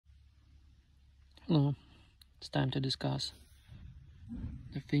Hello, it's time to discuss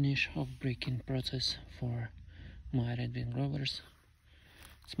the finish of break-in process for my Red Wing Rovers.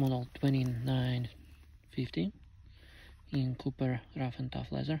 It's model 2950 in Cooper rough and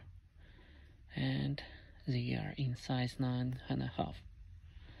tough leather, and they are in size 9.5.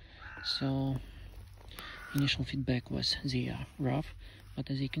 So initial feedback was they are rough, but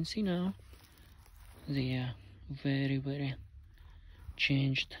as you can see now, they are very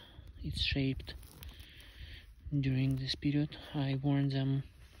changed. It's shaped during this period. I worn them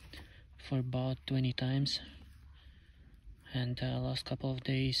for about 20 times, and last couple of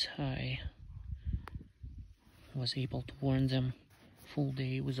days I was able to worn them full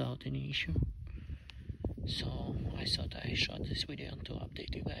day without any issue. So I thought I shot this video to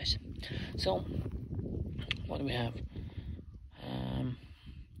update you guys. So what we have,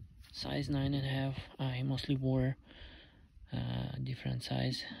 size 9.5. I mostly wore different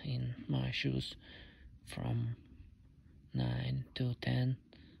size in my shoes, from 9 to 10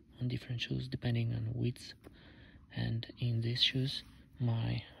 on different shoes depending on width. And in these shoes,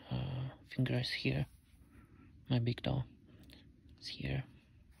 my fingers here, my big toe is here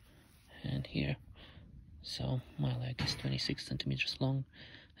and here, so my leg is 26 centimeters long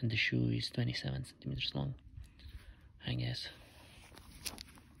and the shoe is 27 centimeters long, I guess.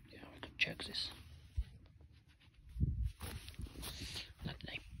 Yeah, we could check this. Not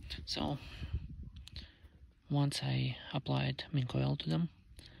today. So once I applied mink oil to them,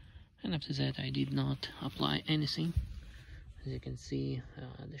 and after that I did not apply anything. As you can see,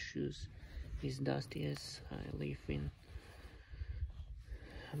 the shoes is dusty as I live in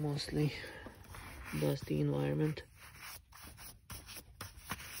a mostly dusty environment,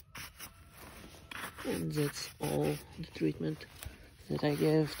 and that's all the treatment that I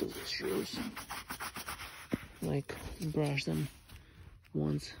gave to the shoes. Like, brush them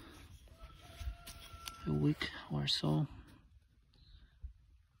once a week or so.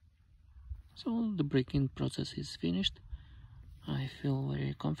 So the break-in process is finished. I feel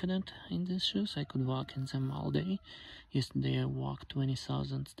very confident in these shoes. I could walk in them all day. Yesterday I walked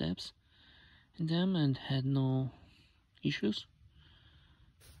 20,000 steps in them and had no issues.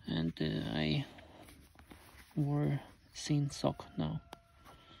 And I wore thin sock now,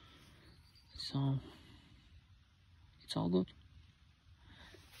 so it's all good.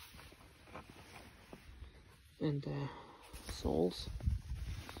 And soles,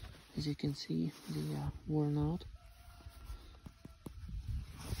 as you can see, they are worn out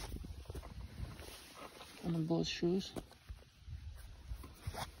on both shoes.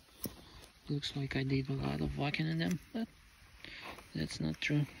 Looks like I did a lot of walking in them, but that's not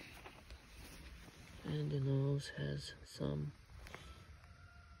true. And the nose has some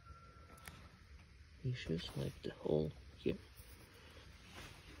issues, like the hole here,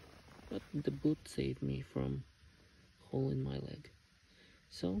 but the boot saved me from hole in my leg.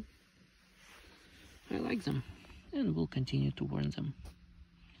 So I like them and will continue to wear them.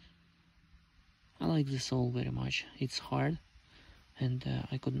 I like the sole very much. It's hard and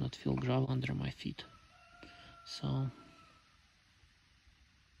I could not feel gravel under my feet. So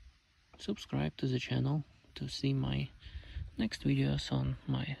subscribe to the channel to see my next videos on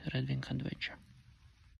my Red Wing adventure.